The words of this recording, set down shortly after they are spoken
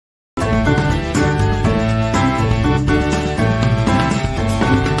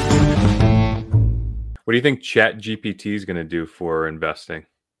What do you think ChatGPT is going to do for investing?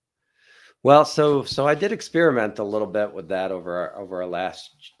 Well, so I did experiment a little bit with that over our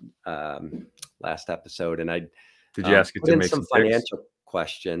last episode, and I Did you ask it put to in make some some picks? financial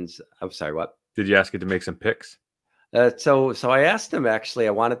questions. I'm sorry, what? Did you ask it to make some picks? So I asked him, actually,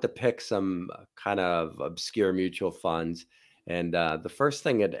 I wanted to pick some kind of obscure mutual funds, and the first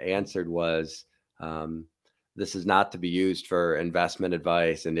thing it answered was, um, "This is not to be used for investment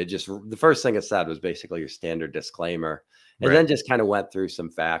advice." And the first thing it said was basically your standard disclaimer, and Right. then just kind of went through some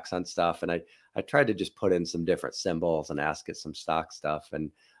facts on stuff. And I tried to just put in some different symbols and ask it some stock stuff,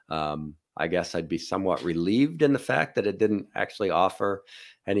 and I guess I'd be somewhat relieved in the fact that it didn't actually offer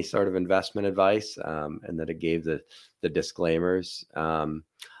any sort of investment advice, and that it gave the disclaimers.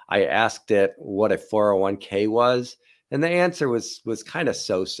 I asked it what a 401k was, and the answer was kind of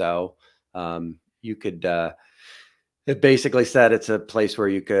so-so. You could It basically said it's a place where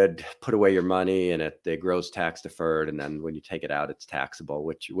you could put away your money, and it grows tax deferred, and then when you take it out, it's taxable,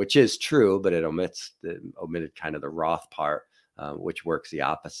 which is true, but it omitted kind of the Roth part, which works the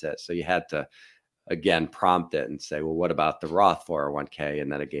opposite. So you had to again prompt it and say, well, what about the Roth 401k?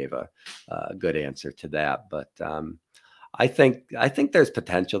 And then it gave a good answer to that. But I think there's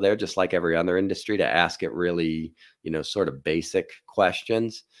potential there, just like every other industry, to ask it really, sort of basic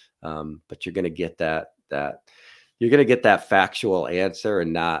questions. But you're going to get that factual answer,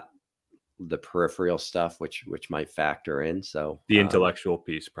 and not the peripheral stuff, which might factor in. So The intellectual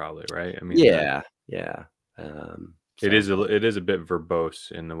piece, probably, right? I mean, yeah, yeah. it So is a bit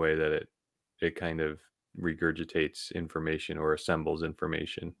verbose in the way that it kind of regurgitates information or assembles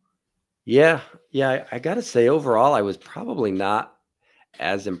information. yeah, yeah. I got to say, overall, I was probably not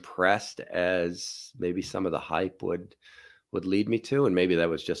as impressed as maybe some of the hype would lead me to, and maybe that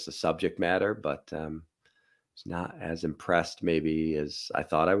was just the subject matter, but it's not as impressed maybe as I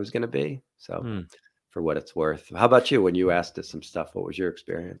thought I was going to be. So, Hmm. for what it's worth, how about you? When you asked us some stuff, what was your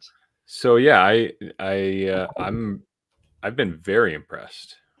experience? So yeah, I've been very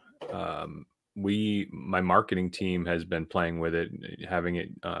impressed. My marketing team has been playing with it, having it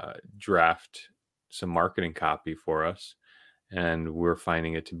draft some marketing copy for us, and we're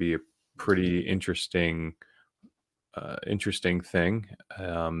finding it to be a pretty interesting thing.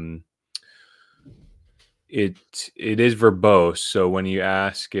 It is verbose, so when you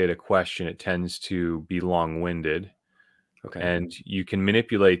ask it a question, it tends to be long-winded, Okay, and you can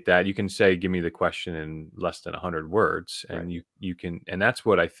manipulate that. You can say, "Give me the question in less than 100 words," right. and you can, and that's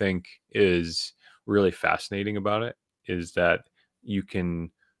what I think is really fascinating about it, is that you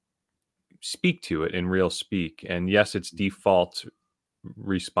can speak to it in real speak. And yes, its default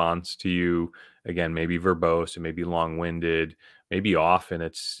response to you, again, maybe verbose, and maybe long-winded, maybe off in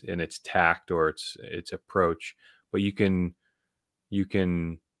its tact or its approach, but you can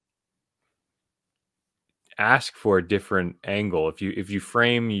ask for a different angle if you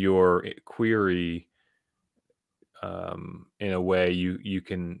frame your query in a way. You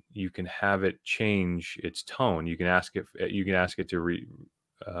can have it change its tone. You can ask it to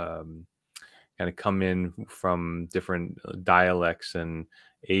um, kind of come in from different dialects and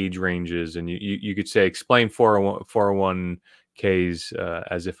age ranges, and you could say, explain 401ks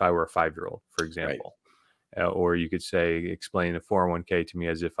as if I were a 5-year-old, for Right. example. Or you could say, explain a 401k to me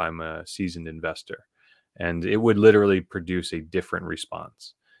as if I'm a seasoned investor, and it would literally produce a different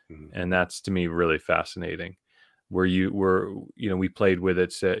response. Mhm. And that's, to me, really fascinating. We played with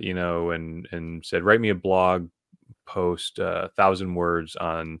it, said, and said, write me a blog post, 1,000 words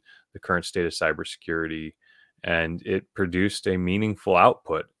on the current state of cybersecurity, and it produced a meaningful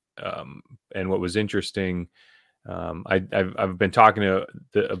output. And what was interesting, I've been talking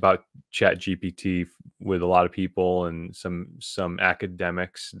about ChatGPT with a lot of people, and some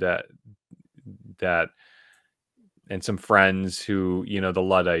academics that and some friends who, the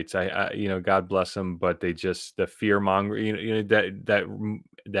Luddites. God bless them, but they just, the fear monger,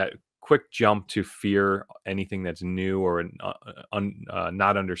 that quick jump to fear anything that's new or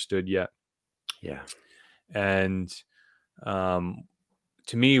not understood yet. Yeah. And um,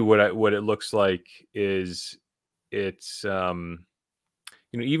 to me, what it looks like is, it's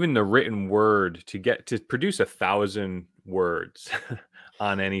even the written word, to produce 1,000 words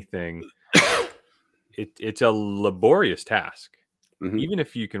on anything, it's a laborious task. Hmm. Even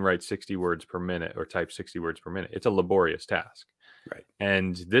if you can write 60 words per minute or type 60 words per minute, it's a laborious task. Right.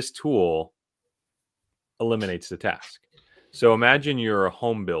 And this tool eliminates the task. So imagine you're a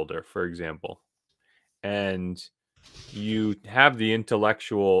home builder, for example, and you have the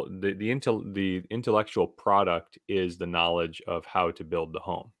intellectual product is the knowledge of how to build the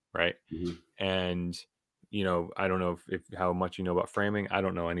home, right? Hmm. And you know, I don't know if how much you know about framing. I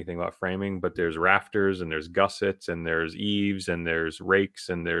don't know anything about framing, but there's rafters and there's gussets and there's eaves and there's rakes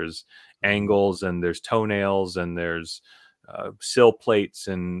and there's angles and there's toenails and there's sill plates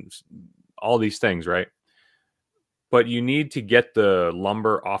and all these things, right? But you need to get the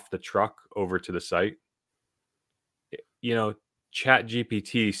lumber off the truck over to the site. You know, Chat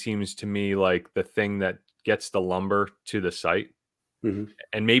GPT seems to me like the thing that gets the lumber to the site, Mhm.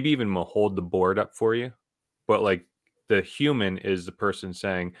 and maybe even will hold the board up for you. But like the human is the person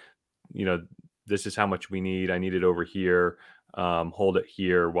saying, you know, this is how much we need. I need it over here. Hold it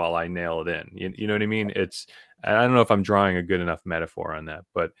here while I nail it in. You know what I mean? It's, I don't know if I'm drawing a good enough metaphor on that,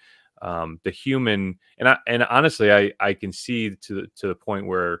 but the human, and honestly, I can see to the point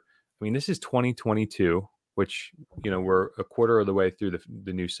where, I mean, this is 2022, which, you know, we're a quarter of the way through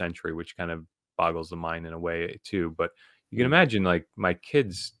the new century, which kind of boggles the mind in a way too. But you can Mhm. imagine like my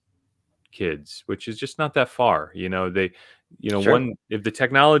kids, which is just not that far. You know, they, you know, Sure. one, if the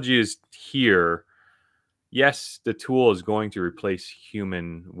technology is here, yes, the tool is going to replace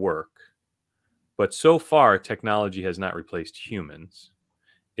human work, but so far technology has not replaced humans.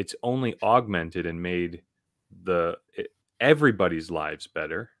 It's only augmented and made the everybody's lives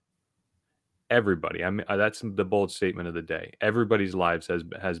better. Everybody. I mean, that's the bold statement of the day. Everybody's lives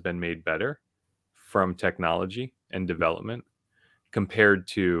has been made better from technology and development compared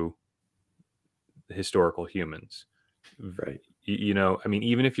to historical humans. Right. You know, I mean,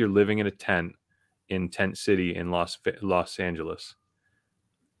 even if you're living in a tent in Tent City in Los Angeles,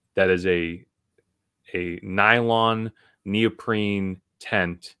 that is a nylon neoprene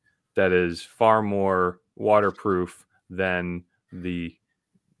tent that is far more waterproof than the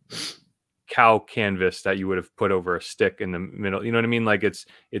cow canvas that you would have put over a stick in the middle. You know what I mean? Like it's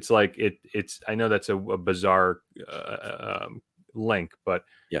like it's. I know that's a bizarre link, but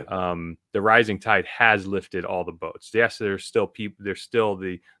Yeah. the rising tide has lifted all the boats. Yes, there's still people. There's still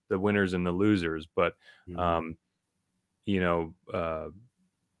the winners and the losers, but Mhm. um, you know.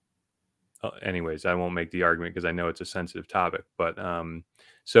 Anyways, I won't make the argument because I know it's a sensitive topic. But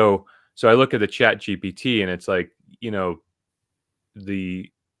so so I look at the Chat GPT and it's like, you know,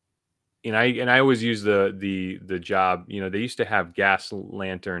 the and I always use the job. You know, they used to have gas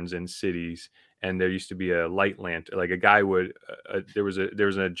lanterns in cities, and there used to be a light lantern. Like a guy would, there was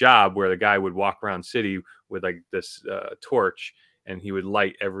a job where the guy would walk around city with like this torch, and he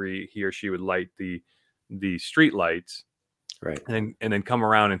or she would light the street lights, Right. and then come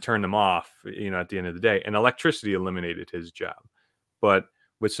around and turn them off. You know, at the end of the day, and electricity eliminated his job, but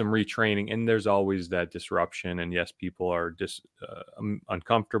with some retraining, and there's always that disruption, and yes, people are just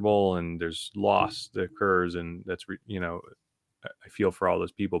uncomfortable, and there's loss that occurs, and that's you know, I feel for all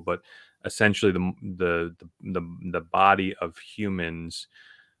those people, but essentially the body of humans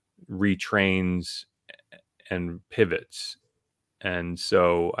retrains and pivots. And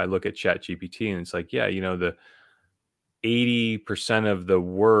so I look at Chat GPT and it's like, yeah, you know, the 80% of the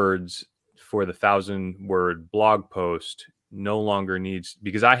words for the 1,000 word blog post no longer needs,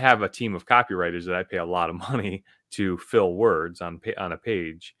 because I have a team of copywriters that I pay a lot of money to fill words on a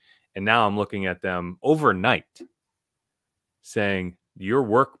page, and now I'm looking at them overnight saying your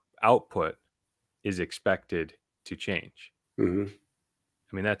work output is expected to change. Mhm.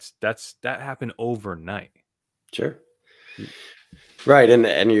 I mean, that happened overnight. Sure. Right,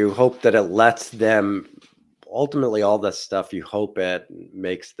 and you hope that it lets them ultimately all this stuff, you hope it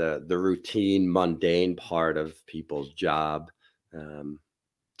makes the routine, mundane part of people's job, um,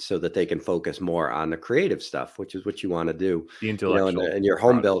 so that they can focus more on the creative stuff, which is what you want to do. The You know, intellectual in your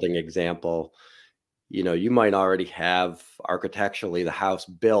home process. building example, you know, you might already have architecturally the house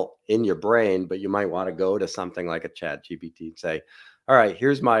built in your brain, but you might want to go to something like a Chat GPT and say, all right,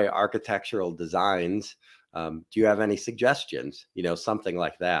 here's my architectural designs. Do you have any suggestions? You know, something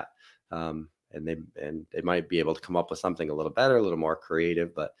like that. And they might be able to come up with something a little better, a little more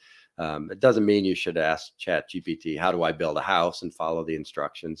creative, but it doesn't mean you should ask Chat GPT, how do I build a house, and follow the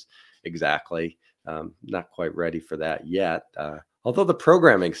instructions exactly. Not quite ready for that yet. Although the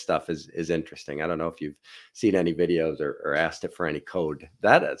programming stuff is interesting. I don't know if you've seen any videos or asked it for any code.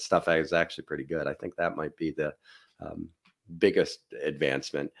 That stuff is actually pretty good. I think that might be the um, biggest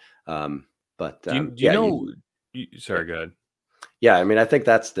advancement. But Do you yeah, know? yeah, Sorry, go ahead. yeah. I mean, I think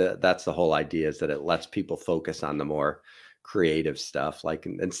that's the whole idea, is that it lets people focus on the more creative stuff. Like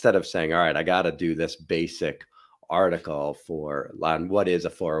instead of saying, "All right, I got to do this basic article for on what is a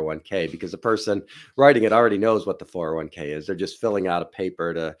 401k," because the person writing it already knows what the 401k is. They're just filling out a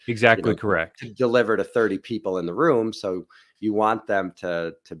paper to, you Exactly know, correct. to deliver to 30 people in the room. So you want them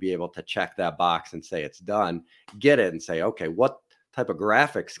to be able to check that box and say it's done, get it, and say, okay, what type of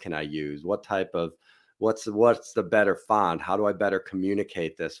graphics can I use? What type of what's the better font? How do I better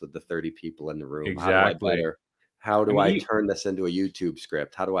communicate this with the 30 people in the room? Exactly. How I do I mean, turn this into a YouTube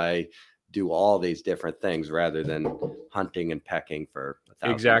script? How do I do all these different things rather than hunting and pecking for 1,000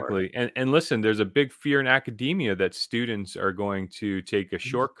 words? exactly. And listen, there's a big fear in academia that students are going to take a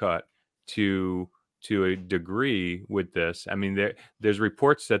shortcut to a degree with this. I mean, there's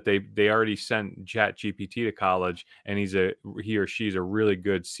reports that they already sent ChatGPT to college, and he or she's a really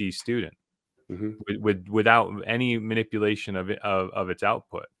good C student Hmm. without any manipulation of its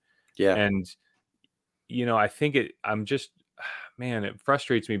output. Yeah. And I think I'm just, man, it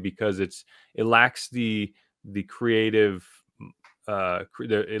frustrates me because it lacks the creative,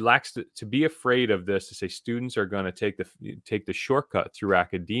 it lacks to be afraid of this, to say students are going to take the shortcut through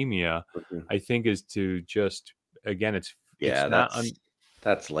academia. Mhm. I think is to just, again, it's Yeah, not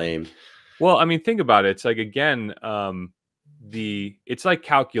that's lame. well, I mean, think about it. It's like, again, it's like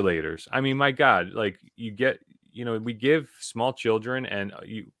calculators. I mean, my God, like we give small children and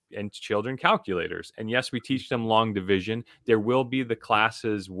children calculators. And yes, we teach them long division. There will be the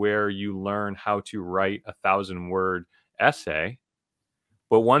classes where you learn how to write 1,000-word essay.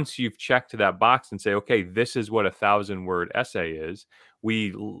 But once you've checked that box and say, okay, this is what 1,000-word essay is,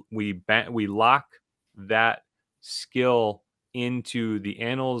 we lock that skill into the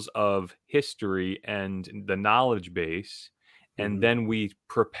annals of history and the knowledge base, and Mhm. then we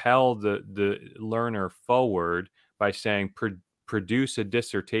propel the learner forward by saying, produce a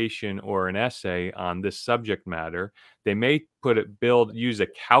dissertation or an essay on this subject matter. They may use a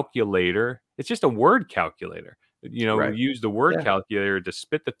calculator. It's just a word calculator. Right. Use the word Yeah. calculator to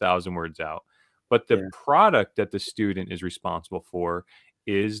spit the 1,000 words out. But the Yeah. product that the student is responsible for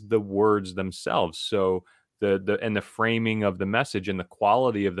is the words themselves. So the framing of the message and the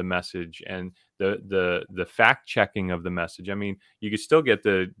quality of the message and the fact checking of the message. I mean, you could still get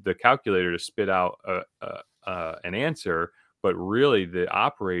the calculator to spit out an answer, but really their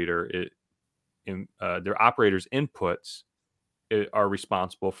operator's inputs are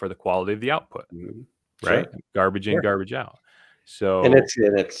responsible for the quality of the output, Mhm. right? Sure. Garbage in, Sure. garbage out. And So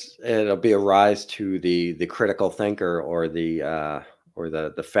it'll be a rise to the critical thinker or the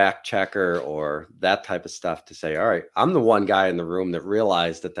fact checker or that type of stuff to say, all right, I'm the one guy in the room that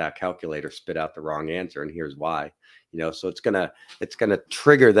realized that calculator spit out the wrong answer, and here's why. So it's gonna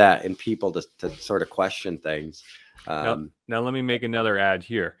trigger that in people to sort of question things. now, Um, now let me make another ad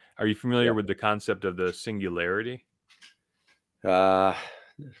here. Are you yeah. familiar with the concept of the singularity? Uh,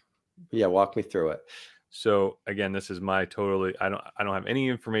 yeah. Walk me through it. So again, this is my totally, I don't have any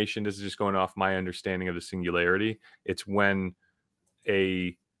information. This is just going off my understanding of the singularity. It's when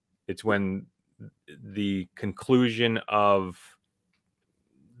a it's when the conclusion of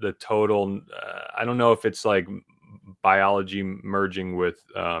the total, I don't know if it's like biology merging with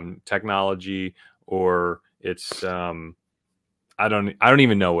technology, or it's I don't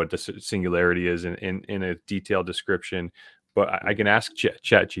even know what the singularity is in a detailed description, but I can ask Chat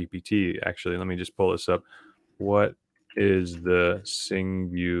GPT. Actually, let me just pull this up. What is the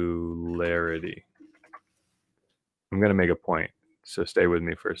singularity? I'm going to make a point, so stay with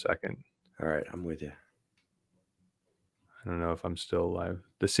me for a second. All right, I'm with you. I don't know if I'm still live.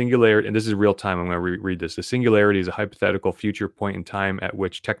 The singularity, and this is real time. I'm going to read this. The singularity is a hypothetical future point in time at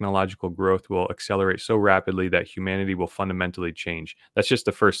which technological growth will accelerate so rapidly that humanity will fundamentally change. That's just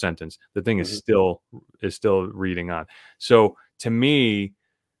the first sentence. The thing Mhm. is still reading on. So to me,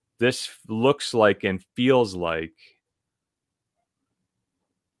 this looks like and feels like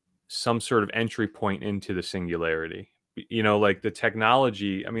some sort of entry point into the singularity. Like the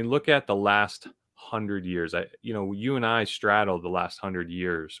technology. I mean, look at the last 100 years. You and I straddled the last 100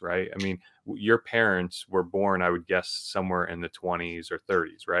 years, right? I mean, your parents were born, I would guess, somewhere in the 20s or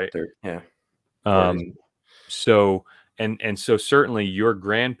 30s, right? Yeah, 40s. Um, so so certainly your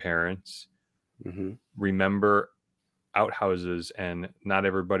grandparents Hmm. remember outhouses and not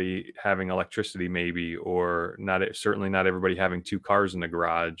everybody having electricity, maybe, or certainly not everybody having two cars in the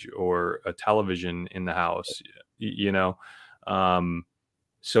garage or a television in the house. Um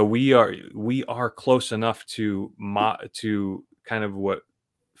so we are close enough to kind of what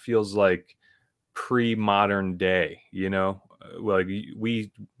feels like pre-modern day, like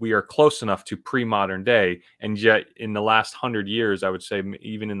we are close enough to pre-modern day, and yet in the last 100 years, I would say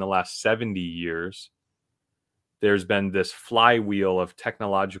even in the last 70 years, there's been this flywheel of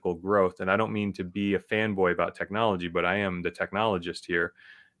technological growth. And I don't mean to be a fanboy about technology, but I am the technologist here.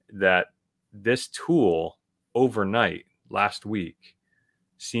 That this tool overnight last week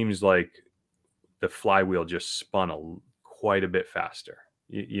seems like the flywheel just spun quite a bit faster.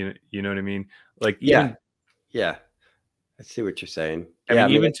 You know what I mean? Like Yeah, even, yeah. I see what you're saying. I Yeah, mean, I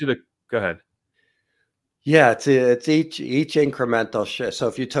mean, even to the, go ahead. Yeah, it's each incremental shift. So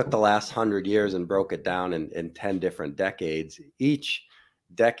if you took the last 100 years and broke it down in 10 different decades, each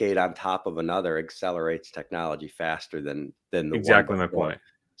decade on top of another accelerates technology faster than the one Exactly my before. point.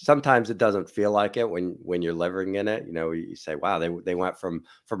 Sometimes it doesn't feel like it when you're living in it. You know, you say, "Wow, they went from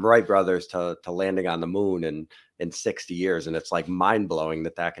Wright brothers to landing on the moon in 60 years," and it's like mind blowing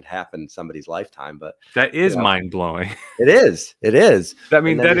that that could happen in somebody's lifetime. But That you is know, mind blowing. it is. It is. I And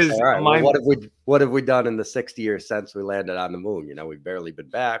mean, then that you say, is "All right, well, mind. what have we done in the 60 years since we landed on the moon?" You know, we've barely been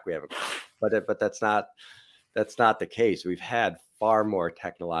back. We haven't, but that's not the case. We've had far more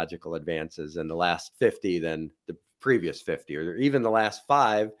technological advances in the last 50 than the previous 50, or even the last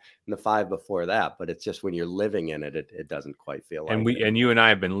 5 and the 5 before that. But it's just when you're living in it, it doesn't quite feel And like it you anymore. and I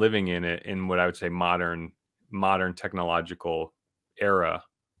have been living in it in what I would say modern technological era.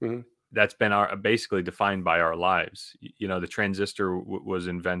 Mhm. That's been our basically defined by our lives. You know, the transistor was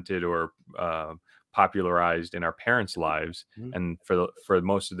invented or popularized in our parents' lives, Mhm. and for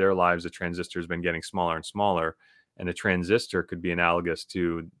most of their lives, the transistor has been getting smaller and smaller. And the transistor could be analogous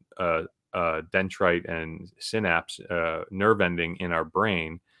to dendrite and synapse nerve ending in our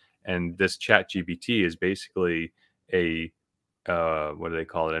brain. And this Chat GPT is basically a what do they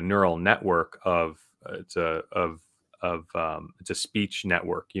call it? A neural network of it's a it's a speech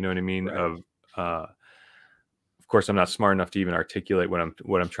network. You know what I mean? Right. Of course, I'm not smart enough to even articulate what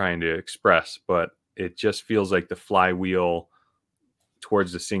I'm trying to express, but it just feels like the flywheel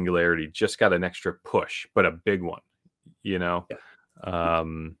towards the singularity just got an extra push, but a big one. You know, Yeah.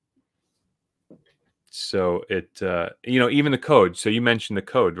 um, so it even the code. So you mentioned the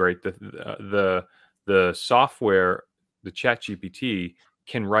code, right? The software, the Chat GPT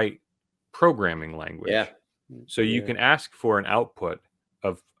can write programming Yeah. language. Mm, So you yeah. can ask for an output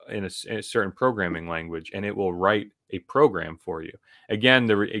of in a certain programming language, and it will write a program for you. Again,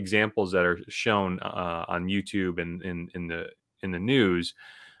 the examples that are shown on YouTube and in the news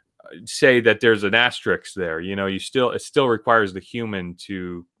say that there's an asterisk there. You know, it still requires the human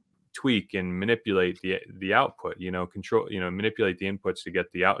to tweak and manipulate the output. You know, control. You know, manipulate the inputs to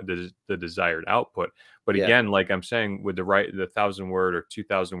get the desired output. But Yeah. again, like I'm saying, with the 1,000 word or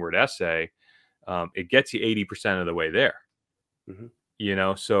 2,000 word essay, it gets you 80% of the way there. Mhm. You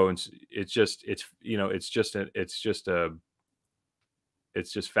know, so it's just it's you know it's just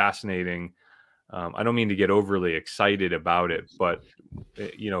fascinating. I don't mean to get overly excited about it, but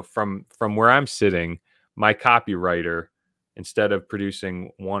from where I'm sitting, my copywriter, instead of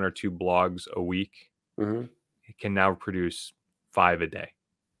producing 1 or 2 blogs a week, Mhm. can now produce 5 a day.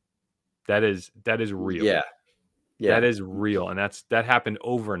 That is real. Yeah. That Yeah. is real, and that happened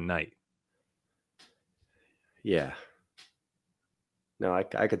overnight. Yeah. No, I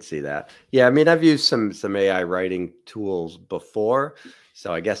could see that. Yeah, I mean, I've used some AI writing tools before,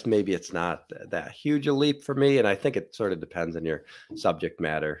 so I guess maybe it's not that huge a leap for me. And I think it sort of depends on your subject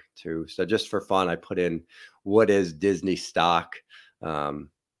matter too. So just for fun, I put in what is Disney stock, um,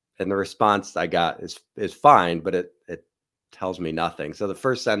 and the response I got is fine, but it tells me nothing. So the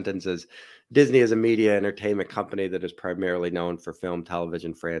first sentence is Disney is a media entertainment company that is primarily known for film,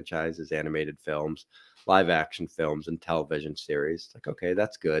 television franchises, animated films, live action films, and television series. Like, okay,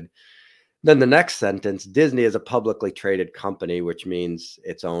 that's good. Then the next sentence, Disney is a publicly traded company, which means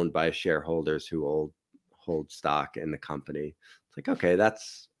it's owned by shareholders who hold stock in the company. It's like, okay,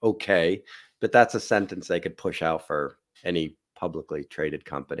 that's okay. But that's a sentence they could push out for any publicly traded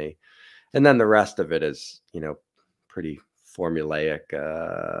company. And then the rest of it is, pretty formulaic.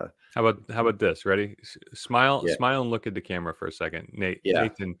 How about this? Ready? Smile, Yeah, smile, and look at the camera for a second. yeah,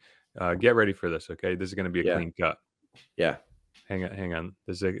 Nathan, get ready for this. Okay, this is going to be a yeah, clean cut. yeah, Hang on.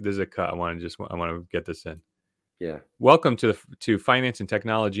 This is a cut. I want to get this in. yeah. Welcome to Finance and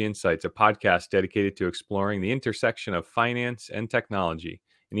Technology Insights, a podcast dedicated to exploring the intersection of finance and technology.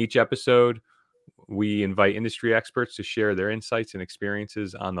 In each episode, we invite industry experts to share their insights and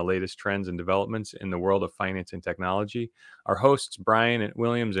experiences on the latest trends and developments in the world of finance and technology. Our hosts, Brian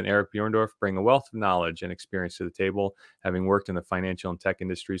Williams and Eric Buhrendorf, bring a wealth of knowledge and experience to the table, having worked in the financial and tech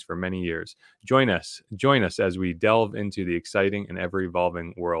industries for many years. Join us as we delve into the exciting and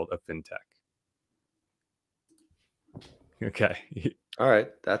ever-evolving world of fintech. Okay. All right,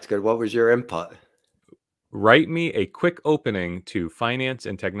 that's good. What was your input? Write me a quick opening to Finance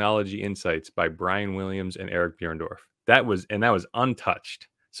and Technology Insights by Brian Williams and Eric Buhrendorf. That was untouched.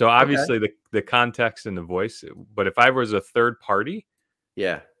 So Okay. obviously the context and the voice, but if I was a third party,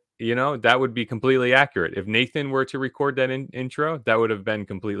 Yeah. that would be completely accurate. If Nathan were to record that intro, that would have been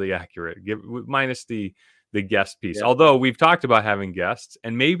completely accurate, minus the guest piece. Yeah. Although we've talked about having guests,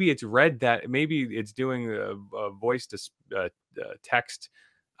 and maybe it's doing a voice to text.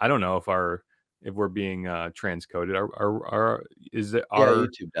 I don't know if our if we're being transcoded. Is it Yeah, our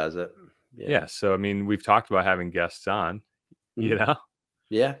YouTube does it. Yeah. Yeah, so I mean, we've talked about having guests on, you Mhm. know?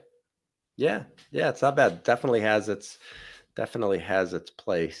 Yeah. Yeah. Yeah, it's not bad. Definitely has its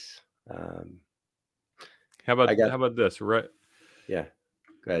place. I got How about this? yeah,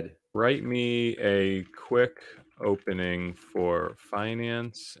 good. Write me a quick opening for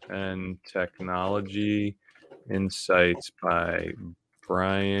finance and technology insights by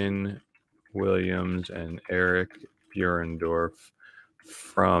Brian Williams and Eric Buhrendorf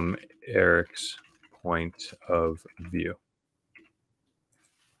from Eric's point of view.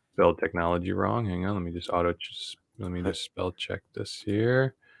 Spelled technology wrong. Hang on, let me just spell check this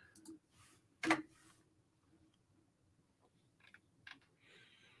here.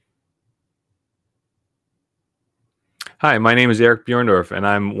 Hi, my name is Eric Buhrendorf, and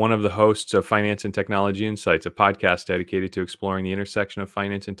I'm one of the hosts of Finance and Technology Insights, a podcast dedicated to exploring the intersection of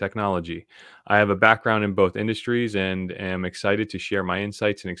finance and technology. I have a background in both industries and am excited to share my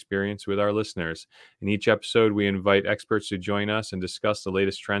insights and experience with our listeners. In each episode, we invite experts to join us and discuss the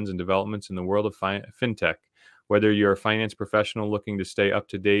latest trends and developments in the world of fintech. Whether you're a finance professional looking to stay up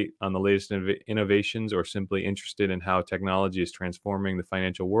to date on the latest innovations or simply interested in how technology is transforming the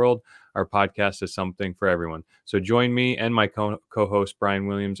financial world, our podcast is something for everyone. So join me and my co-host Brian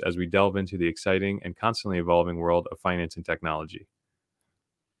Williams as we delve into the exciting and constantly evolving world of finance and technology.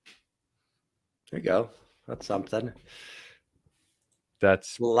 There you go. That's something.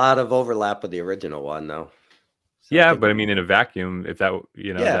 That's A lot of overlap with the original one, though. So I Yeah, think but I mean, in a vacuum, if that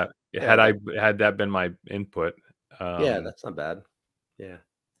yeah, that yeah, had that been my input, yeah, that's not bad. Yeah.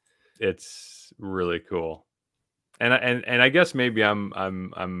 it's really cool. And I guess maybe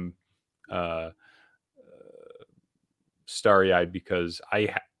uh, starry eyed because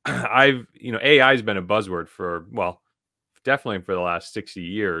I've AI has been a buzzword for, well, definitely for the last 60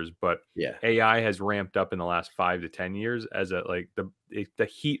 years, but Yeah. AI has ramped up in the last 5 to 10 years as a like the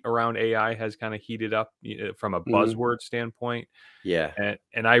heat around AI has kind of heated up from a Mhm. buzzword standpoint, Yeah.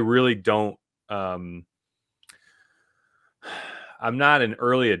 and I really don't. Um, I'm not an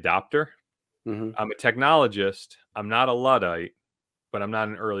early adopter. Mhm. I'm a technologist. I'm not a Luddite, but I'm not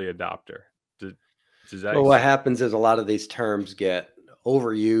an early adopter. Does, does that Well, what happens is a lot of these terms get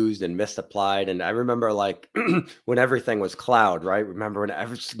overused and misapplied. And I remember like when everything was cloud, right? Remember when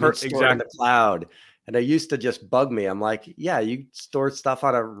everything's stored in exact the cloud? And it used to just bug me. I'm like, yeah, you stored stuff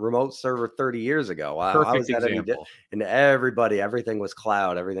on a remote server 30 years ago. Wow, how is perfect that any example? and everything was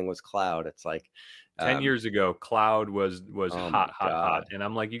cloud. Everything was cloud. It's like, 10 um, years ago, cloud was oh my hot. God. And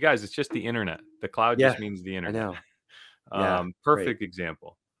I'm like, you guys, it's just the internet. The cloud Yeah, just means the I internet. know. Yeah, great. Perfect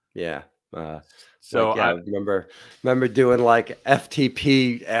example. Yeah. Uh, So like, yeah, I remember doing like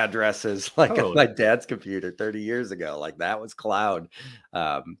FTP addresses like on totally, my dad's computer 30 years ago. Like that was cloud.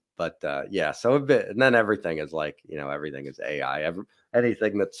 But yeah, so a bit, and then everything is like, everything is AI.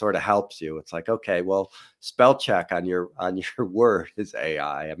 Anything that sort of helps you. It's like, okay, well, spell check on your word is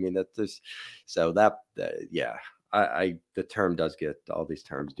AI. I mean, that's just so that yeah. The term does get all these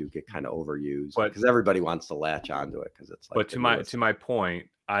terms do get kind of overused but because everybody wants to latch onto it because it's like the to newest. my point,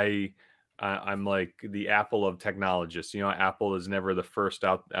 I'm like the Apple of technologists. Apple is never the first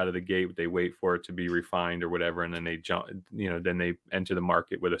out of the gate. They wait for it to be refined or whatever, and then they jump. Then they enter the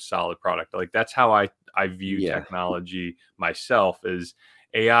market with a solid product. Like that's how I view Yeah. technology myself. Is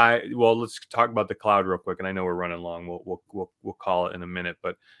AI? Well, let's talk about the cloud real quick. And I know we're running long. We'll call it in a minute.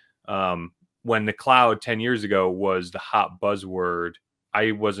 But when the cloud 10 years ago was the hot buzzword,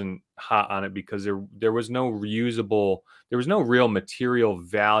 I wasn't hot on it because there was no reusable, there was no real material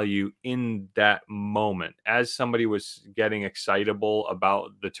value in that moment. As somebody was getting excitable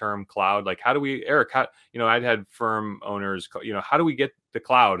about the term cloud, like how do we, Eric, I'd had firm owners, how do we get the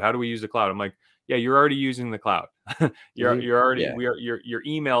cloud? How do we use the cloud? I'm like, yeah, you're already using the cloud. Mhm. You're already Yeah. your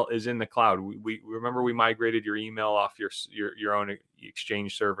email is in the cloud. We remember we migrated your email off your own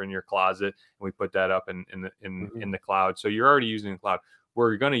Exchange server in your closet, and we put that up Mhm. in the cloud. So you're already using the cloud.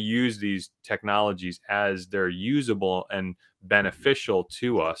 We're going to use these technologies as they're usable and beneficial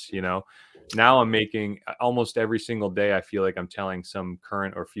to us. Now I'm making almost every single day, I feel like I'm telling some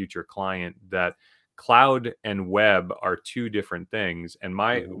current or future client that cloud and web are two different things, and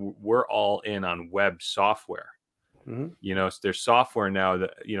Mhm. we're all in on web software. Mhm. So there's software now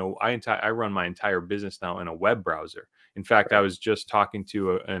that I run my entire business now in a web browser. In fact, I Right. was just talking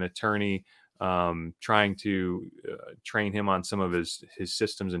to an attorney, trying to train him on some of his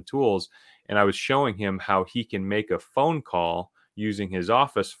systems and tools, and I was showing him how he can make a phone call using his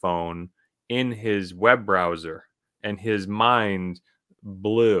office phone in his web browser, and his mind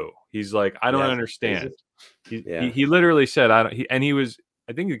blew. He's like, I don't Yeah, it's crazy. understand. He Yeah. he, he literally said, I don't. He was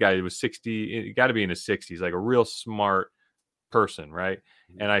I think the guy was 60, it got to be in his 60s, like a real smart person, right?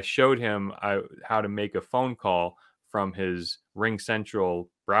 Mhm. And I showed him how to make a phone call from his Ring Central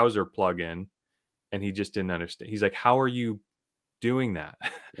browser plugin, and he just didn't understand. He's like, "How are you doing that?"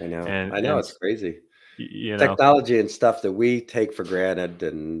 I know, and it's crazy. you know, Technology and stuff that we take for granted,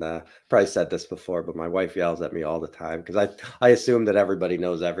 and probably said this before, but my wife yells at me all the time because I assume that everybody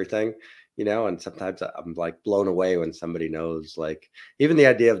knows everything, and sometimes I'm like blown away when somebody knows, like, even the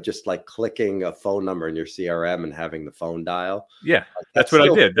idea of just like clicking a phone number in your CRM and having the phone dial, yeah, like that's that's what I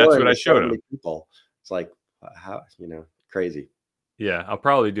still did. That's foreign what to I so showed many him. people. It's like, how, crazy. Yeah, I'll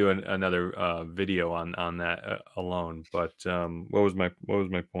probably do another video on that alone. But what was my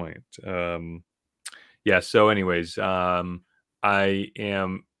point? Yeah. So, anyways, I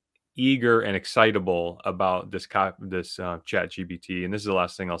am eager and excitable about this Chat GPT, and this is the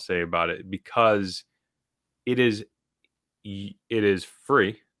last thing I'll say about it, because it is it is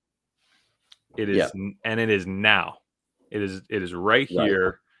free. It Yeah, is and it is now. It is right right.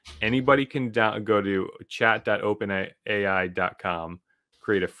 here. Anybody can go to chat.openai.com,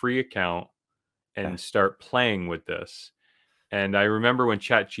 create a free account, Okay. and start playing with this. And I remember when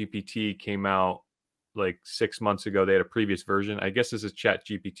ChatGPT came out like 6 months ago, they had a previous version. I guess this is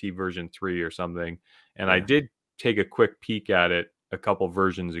ChatGPT version 3 or something. And I Yeah. did take a quick peek at it a couple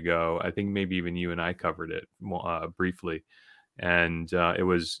versions ago. I think maybe even you and I covered it briefly. And I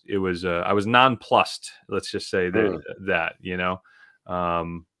was nonplussed. Let's just say Mm, that.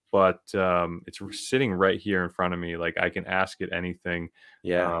 But it's sitting right here in front of me. Like, I can ask it anything.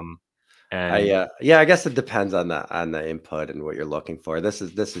 yeah. Um, and Yeah, I guess it depends on the input and what you're looking for. This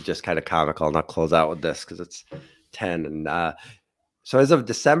is just kind of comical, and I'll close out with this because it's 10. And so as of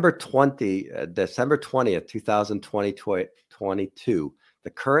December 20th, 2022, the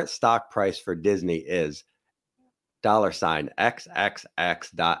current stock price for Disney is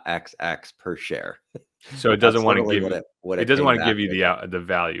 $XXX.XX per share. so it doesn't That's want to literally give what you it it doesn't came want to back give you with. the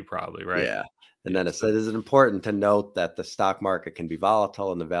value, probably, right? Yeah. And Yeah. then it So said, is it important to note that the stock market can be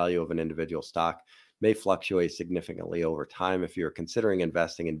volatile and the value of an individual stock may fluctuate significantly over time? If you're considering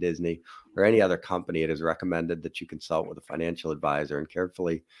investing in Disney or any other company, it is recommended that you consult with a financial advisor and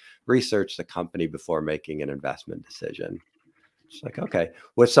carefully research the company before making an investment decision. It's like, okay.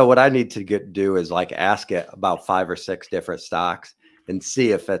 So what I need to do is like ask it about 5 or 6 different stocks and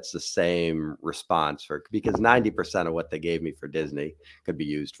see if it's the same response because 90% of what they gave me for Disney could be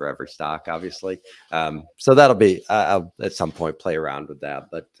used for every stock, obviously. So that'll be, I'll at some point play around with that,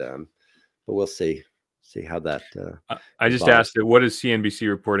 but we'll see how that I just evolves. asked it, what is CNBC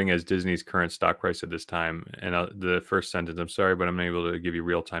reporting as Disney's current stock price at this time? And the first sentence, I'm sorry, but I'm not able to give you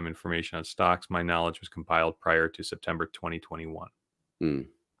real-time information on stocks. My knowledge was compiled prior to September 2021. Hmm,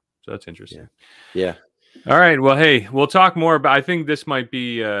 So that's yeah. interesting. Yeah. All right. Well, hey, we'll talk more about, I think this might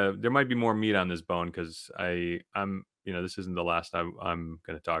be there might be more meat on this bone, because I'm this isn't the last I'm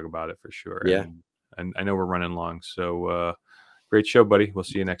going to talk about it for sure. Yeah. And I know we're running long. So great show, buddy. We'll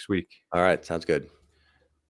see you next week. All right. Sounds good.